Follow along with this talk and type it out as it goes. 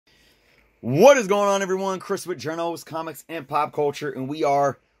What is going on, everyone? Chris with Journals, Comics, and Pop Culture, and we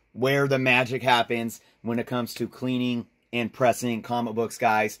are where the magic happens when it comes to cleaning and pressing comic books,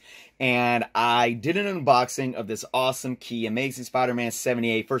 guys. And I did an unboxing of this awesome key, Amazing Spider-Man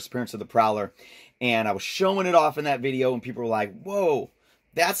 78, first appearance of the Prowler, and I was showing it off in that video, and people were like, whoa,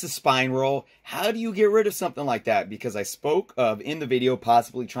 that's a spine roll. How do you get rid of something like that? Because I spoke of, in the video,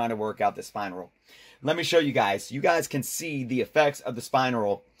 possibly trying to work out the spine roll. Let me show you guys. You guys can see the effects of the spine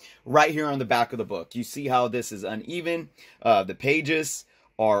roll right here on the back of the book. You see how this is uneven. The pages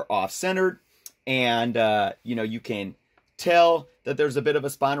are off-centered. And, you can tell that there's a bit of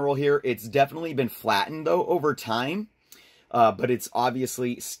a spine roll here. It's definitely been flattened, though, over time. But it's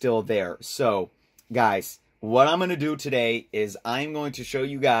obviously still there. So, guys, what I'm going to do today is I'm going to show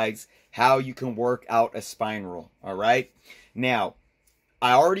you guys how you can work out a spine roll. All right? Now,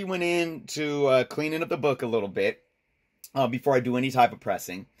 I already went into cleaning up the book a little bit before I do any type of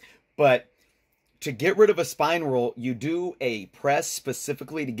pressing. But to get rid of a spine roll, you do a press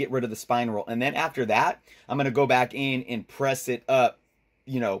specifically to get rid of the spine roll. And then after that, I'm going to go back in and press it up,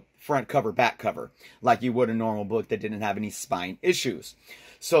 front cover, back cover, like you would a normal book that didn't have any spine issues.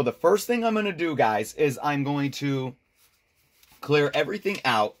 So the first thing I'm going to do, guys, is I'm going to clear everything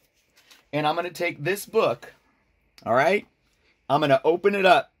out. And I'm going to take this book, all right? I'm going to open it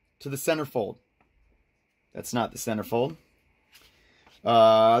up to the centerfold. That's not the centerfold.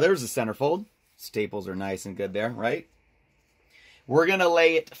 There's the centerfold. Staples are nice and good there, right? We're going to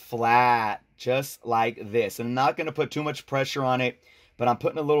lay it flat, just like this. And I'm not going to put too much pressure on it, but I'm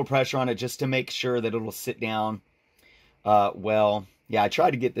putting a little pressure on it just to make sure that it'll sit down well. Yeah, I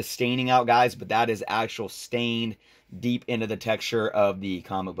tried to get the staining out, guys, but that is actual stained deep into the texture of the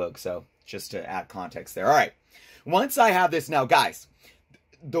comic book. So just to add context there. All right. Once I have this now, guys,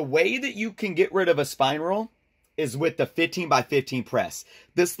 the way that you can get rid of a spine roll is with the 15 by 15 press.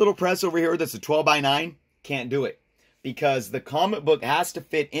 This little press over here that's a 12 by 9 can't do it because the comic book has to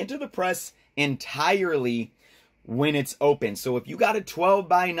fit into the press entirely when it's open. So if you got a 12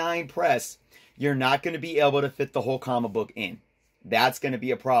 by 9 press, you're not going to be able to fit the whole comic book in. That's going to be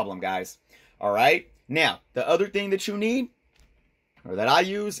a problem, guys. All right. Now, the other thing that you need, or that I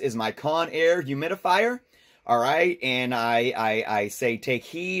use, is my Conair humidifier. All right, and I say take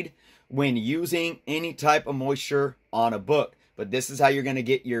heed when using any type of moisture on a book. But this is how you're going to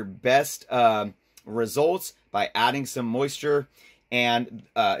get your best results, by adding some moisture. And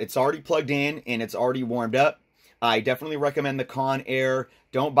it's already plugged in and it's already warmed up. I definitely recommend the Conair.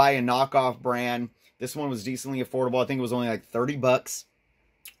 Don't buy a knockoff brand. This one was decently affordable. I think it was only like 30 bucks.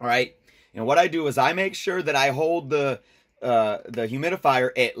 All right, and what I do is I make sure that I hold the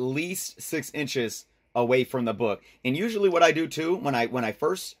humidifier at least 6 inches away from the book. And usually what I do too, when I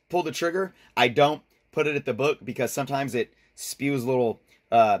first pull the trigger, I don't put it at the book because sometimes it spews little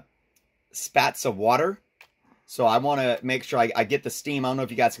spats of water. So I want to make sure I get the steam. I don't know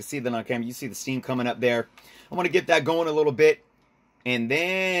if you guys can see that on camera. You see the steam coming up there. I want to get that going a little bit. And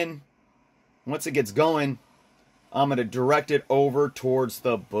then once it gets going, I'm going to direct it over towards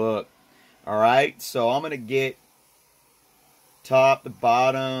the book. All right. So I'm going to get top to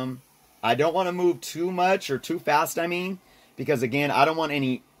bottom. I don't want to move too much or too fast, because again, I don't want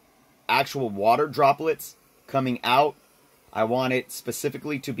any actual water droplets coming out. I want it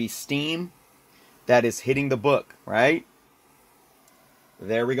specifically to be steam that is hitting the book, right?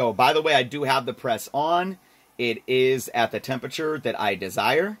 There we go. By the way, I do have the press on. It is at the temperature that I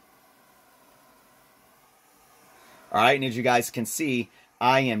desire. All right, and as you guys can see,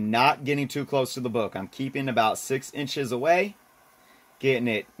 I am not getting too close to the book. I'm keeping about 6 inches away. Getting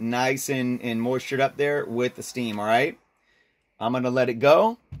it nice and moistured up there with the steam, all right? I'm going to let it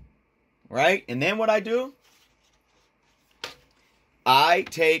go, right? And then what I do, I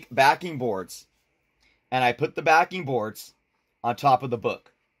take backing boards, and I put the backing boards on top of the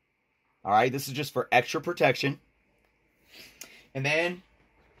book. All right? This is just for extra protection. And then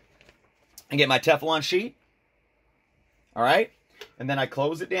I get my Teflon sheet, all right? And then I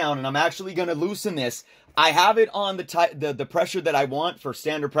close it down, and I'm actually going to loosen this. I have it on the pressure that I want for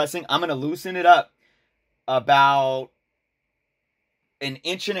standard pressing. I'm going to loosen it up about 1.5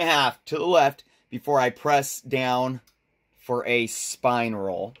 inches to the left before I press down for a spine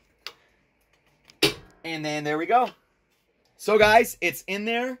roll. And then there we go. So guys, it's in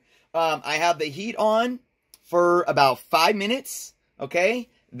there. I have the heat on for about 5 minutes. Okay,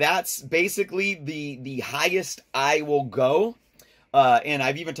 that's basically the highest I will go. And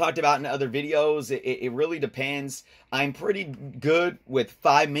I've even talked about in other videos, it really depends. I'm pretty good with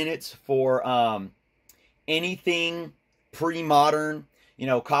 5 minutes for anything pre-modern. you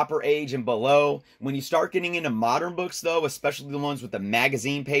know, copper age and below. When you start getting into modern books, though, especially the ones with the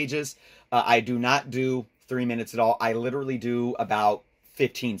magazine pages, I do not do 3 minutes at all. I literally do about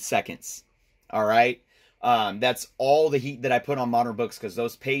 15 seconds. All right. That's all the heat that I put on modern books because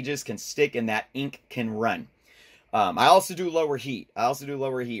those pages can stick and that ink can run. I also do lower heat.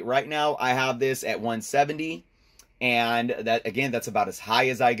 Right now, I have this at 170. And that, again, that's about as high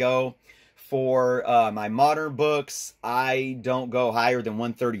as I go. For my modern books, I don't go higher than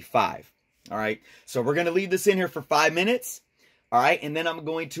 135. All right. So we're going to leave this in here for 5 minutes. All right. And then I'm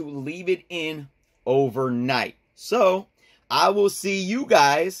going to leave it in overnight. So I will see you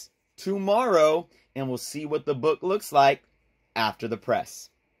guys tomorrow and we'll see what the book looks like after the press.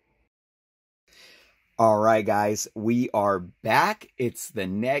 All right, guys, we are back. It's the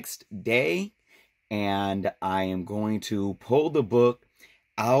next day. And I am going to pull the book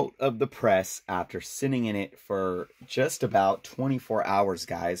out of the press after sitting in it for just about 24 hours,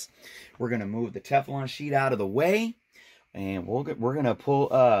 guys. We're going to move the Teflon sheet out of the way. And we're going to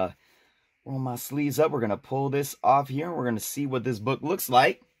roll my sleeves up. We're going to pull this off here. And we're going to see what this book looks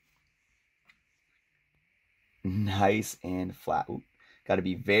like. Nice and flat. Got to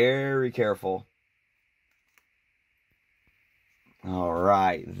be very careful. All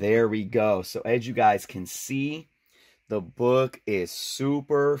right, there we go. So as you guys can see, the book is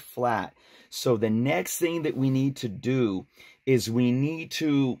super flat. So the next thing that we need to do is we need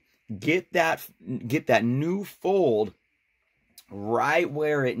to get that new fold right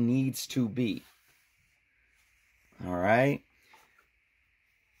where it needs to be. All right.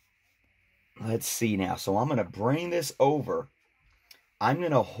 Let's see now. So I'm going to bring this over. I'm going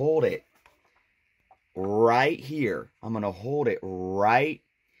to hold it right here. I'm going to hold it right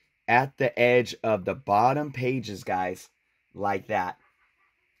at the edge of the bottom pages, guys, like that.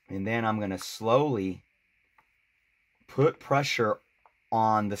 And then I'm going to slowly put pressure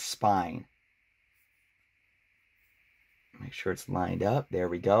on the spine. Make sure it's lined up. There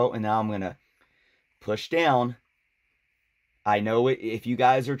we go. And now I'm going to push down. I know if you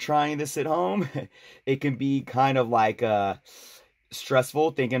guys are trying this at home, it can be kind of like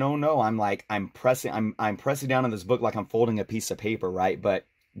stressful, thinking, oh no, I'm pressing down on this book like I'm folding a piece of paper, right? But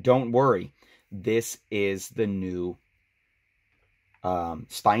don't worry, this is the new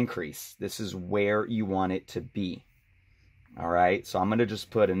spine crease. This is where you want it to be. All right, so I'm going to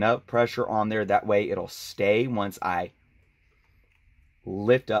just put enough pressure on there. That way it'll stay once I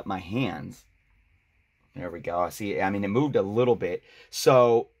lift up my hands. There we go. See, I mean, it moved a little bit.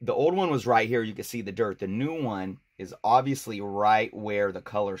 So the old one was right here. You can see the dirt. The new one is obviously right where the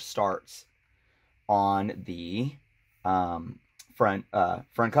color starts on the front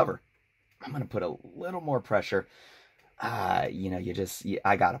cover. I'm going to put a little more pressure. You know,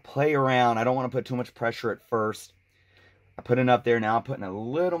 I got to play around. I don't want to put too much pressure at first. I put enough there. Now I'm putting a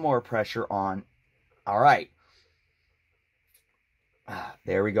little more pressure on. All right.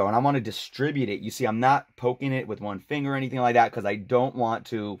 There we go. And I want to distribute it. You see, I'm not poking it with one finger or anything like that because I don't want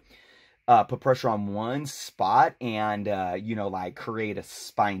to put pressure on one spot and, you know, like create a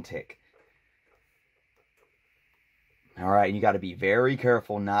spine tick. All right. You got to be very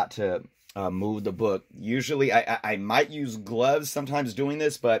careful not to move the book. Usually I might use gloves sometimes doing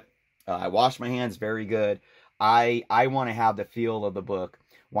this, but I wash my hands very good. I want to have the feel of the book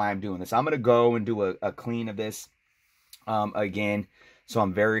while I'm doing this. I'm going to go and do a clean of this again. So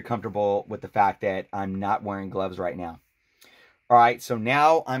I'm very comfortable with the fact that I'm not wearing gloves right now. All right, so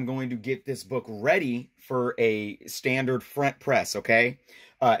now I'm going to get this book ready for a standard front press, okay?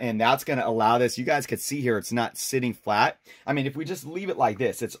 And that's going to allow this. You guys could see here, it's not sitting flat. I mean, if we just leave it like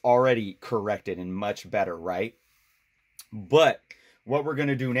this, it's already corrected and much better, right? But what we're going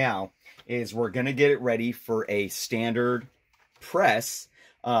to do now is we're going to get it ready for a standard press.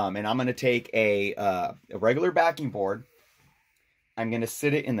 And I'm going to take a regular backing board. I'm going to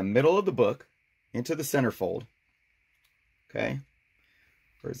sit it in the middle of the book into the centerfold. Okay.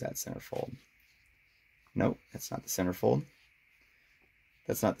 Where's that centerfold? Nope, that's not the centerfold.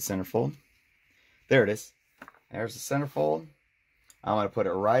 That's not the centerfold. There it is. There's the centerfold. I'm going to put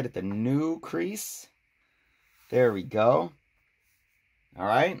it right at the new crease. There we go. All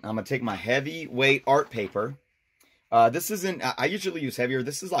right. I'm going to take my heavyweight art paper. This isn't, I usually use heavier.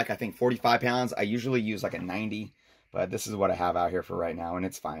 This is like, I think 45 pounds. I usually use like a 90. But this is what I have out here for right now, and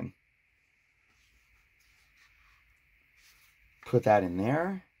it's fine. Put that in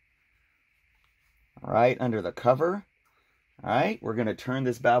there. All right, under the cover. All right, we're going to turn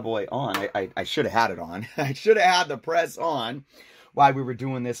this bad boy on. I should have had it on. I should have had the press on while we were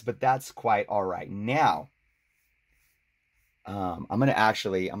doing this, but that's quite all right. Now, I'm going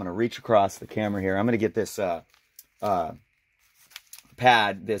to reach across the camera here. I'm going to get this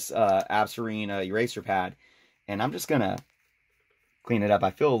pad, this Absorine eraser pad, and I'm just gonna clean it up.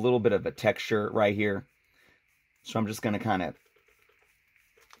 I feel a little bit of a texture right here, so I'm just gonna kind of,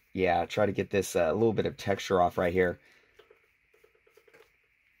 yeah, try to get this a little bit of texture off right here.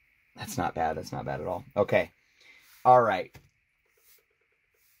 That's not bad. That's not bad at all. Okay. All right.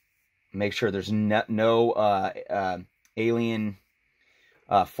 Make sure there's no alien,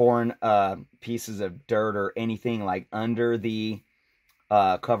 foreign pieces of dirt or anything like under the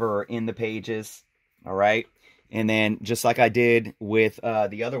cover or in the pages. All right. And then just like I did with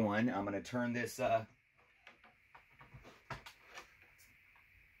the other one, I'm going to turn this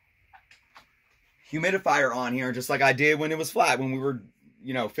humidifier on here, just like I did when it was flat, when we were,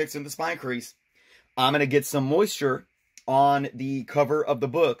 you know, fixing the spine crease. I'm going to get some moisture on the cover of the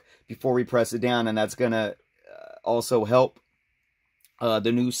book before we press it down, and that's going to also help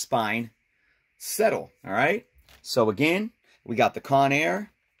the new spine settle. All right. So again, we got the Conair.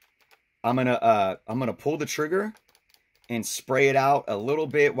 I'm gonna pull the trigger and spray it out a little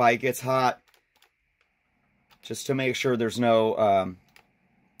bit while it gets hot, just to make sure there's no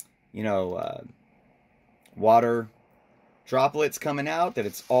water droplets coming out, that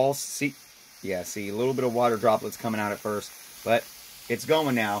it's all, see a little bit of water droplets coming out at first, but it's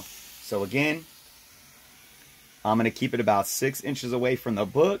going now. So again, I'm going to keep it about 6 inches away from the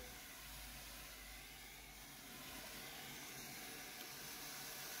book.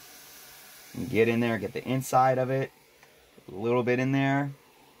 And get in there, get the inside of it, a little bit in there.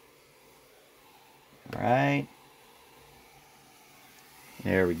 All right.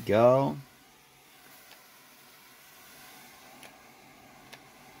 There we go.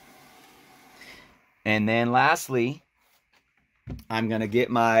 And then lastly, I'm going to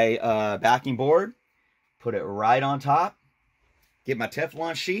get my backing board, put it right on top, get my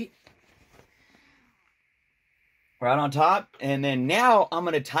Teflon sheet right on top, and then now I'm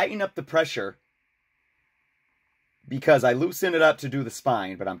going to tighten up the pressure because I loosened it up to do the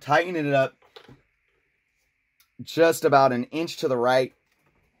spine, but I'm tightening it up just about an inch to the right,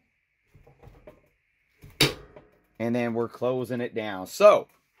 and then we're closing it down. So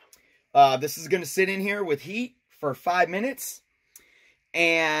this is going to sit in here with heat for 5 minutes.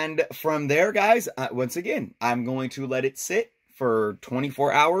 And from there, guys, once again, I'm going to let it sit for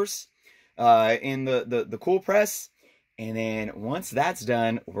 24 hours in the cool press. And then once that's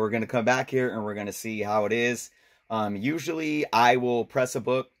done, we're going to come back here and we're going to see how it is. Usually I will press a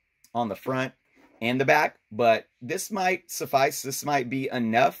book on the front and the back, but this might suffice. This might be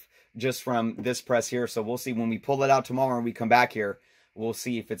enough just from this press here. So we'll see when we pull it out tomorrow and we come back here. We'll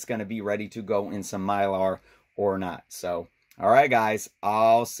see if it's going to be ready to go in some Mylar or not. So, all right, guys,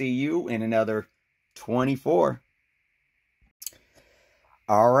 I'll see you in another 24.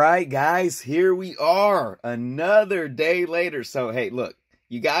 All right, guys, here we are, another day later. So, hey, look,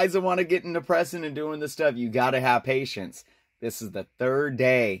 you guys that want to get into pressing and doing this stuff, you got to have patience. This is the 3rd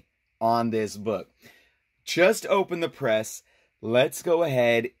day on this book. Just open the press. Let's go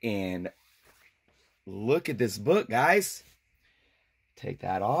ahead and look at this book, guys. Take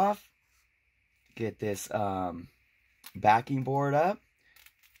that off. Get this backing board up.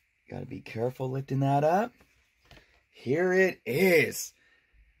 Got to be careful lifting that up. Here it is.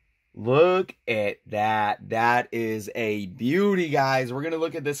 Look at that. That is a beauty, guys. We're going to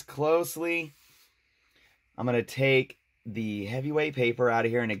look at this closely. I'm going to take the heavyweight paper out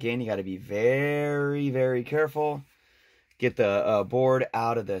of here. And again, you got to be very, very careful. Get the board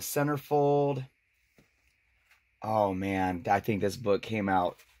out of the centerfold. Oh, man. I think this book came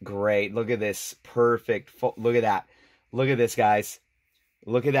out great. Look at this perfect. Look at that. Look at this, guys.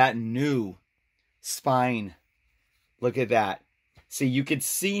 Look at that new spine. Look at that. See, you can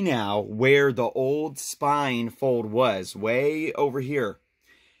see now where the old spine fold was, way over here.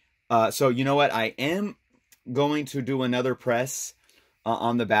 So you know what? I am going to do another press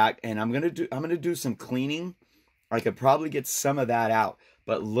on the back, and I'm gonna do some cleaning. I could probably get some of that out,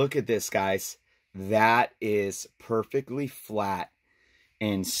 but look at this, guys. That is perfectly flat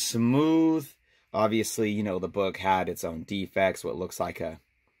and smooth. Obviously, you know, the book had its own defects. What looks like a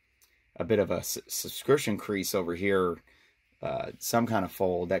bit of a subscription crease over here. Some kind of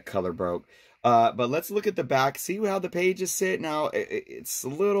fold, that color broke. But let's look at the back, see how the pages sit. Now, it's a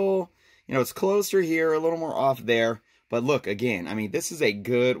little, you know, it's closer here, a little more off there. But look, again, I mean, this is a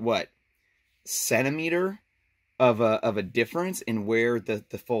good, what, centimeter of a difference in where the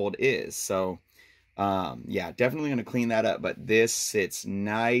fold is. So, yeah, definitely going to clean that up. But this sits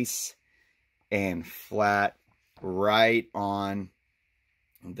nice and flat right on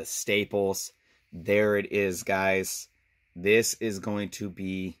the staples. There it is, guys. This is going to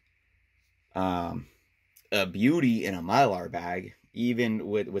be a beauty in a Mylar bag. even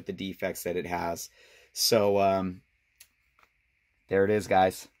with the defects that it has. So there it is,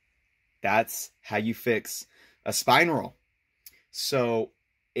 guys. That's how you fix a spine roll. So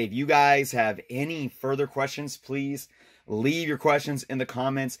if you guys have any further questions, please leave your questions in the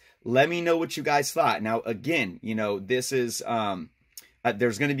comments. Let me know what you guys thought. Now, again, you know, this is,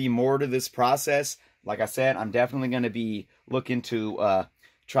 there's going to be more to this process. Like I said, I'm definitely going to be looking to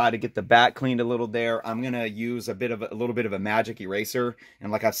try to get the back cleaned a little there. I'm going to use a little bit of a magic eraser.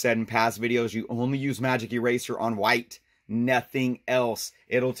 And like I've said in past videos, you only use magic eraser on white, nothing else.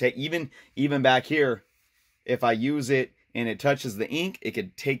 It'll take, even back here, if I use it and it touches the ink, it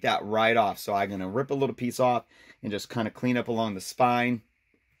could take that right off. So I'm going to rip a little piece off and just kind of clean up along the spine.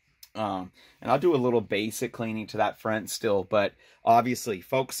 And I'll do a little basic cleaning to that front still, but obviously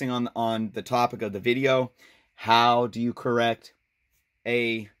focusing on the topic of the video, how do you correct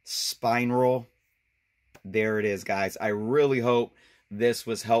a spine roll? There it is, guys. I really hope this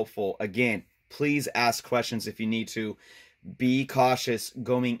was helpful. Again, please ask questions if you need to. Be cautious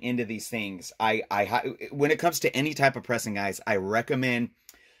going into these things. When it comes to any type of pressing, guys, I recommend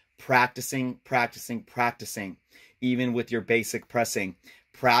practicing, even with your basic pressing.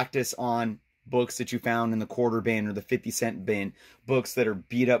 Practice on books that you found in the quarter bin or the 50-cent bin, books that are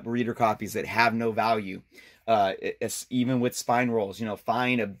beat up reader copies that have no value. Even with spine rolls, you know,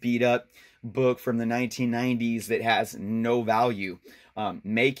 find a beat up book from the 1990s that has no value.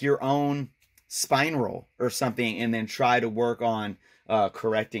 Make your own spine roll or something and then try to work on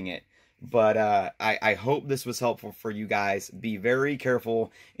correcting it. But I hope this was helpful for you guys. Be very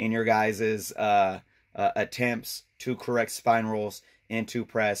careful in your guys's attempts to correct spine rolls and to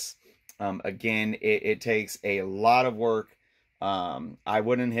press. Again, it takes a lot of work. I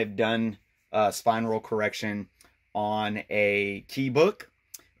wouldn't have done spine roll correction on a key book,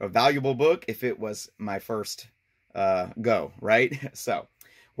 a valuable book, if it was my first go, right? So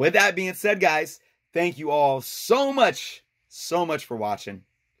with that being said, guys, thank you all so much for watching.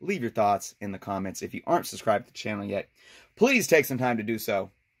 Leave your thoughts in the comments. If you aren't subscribed to the channel yet, please take some time to do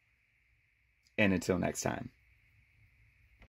so. And until next time.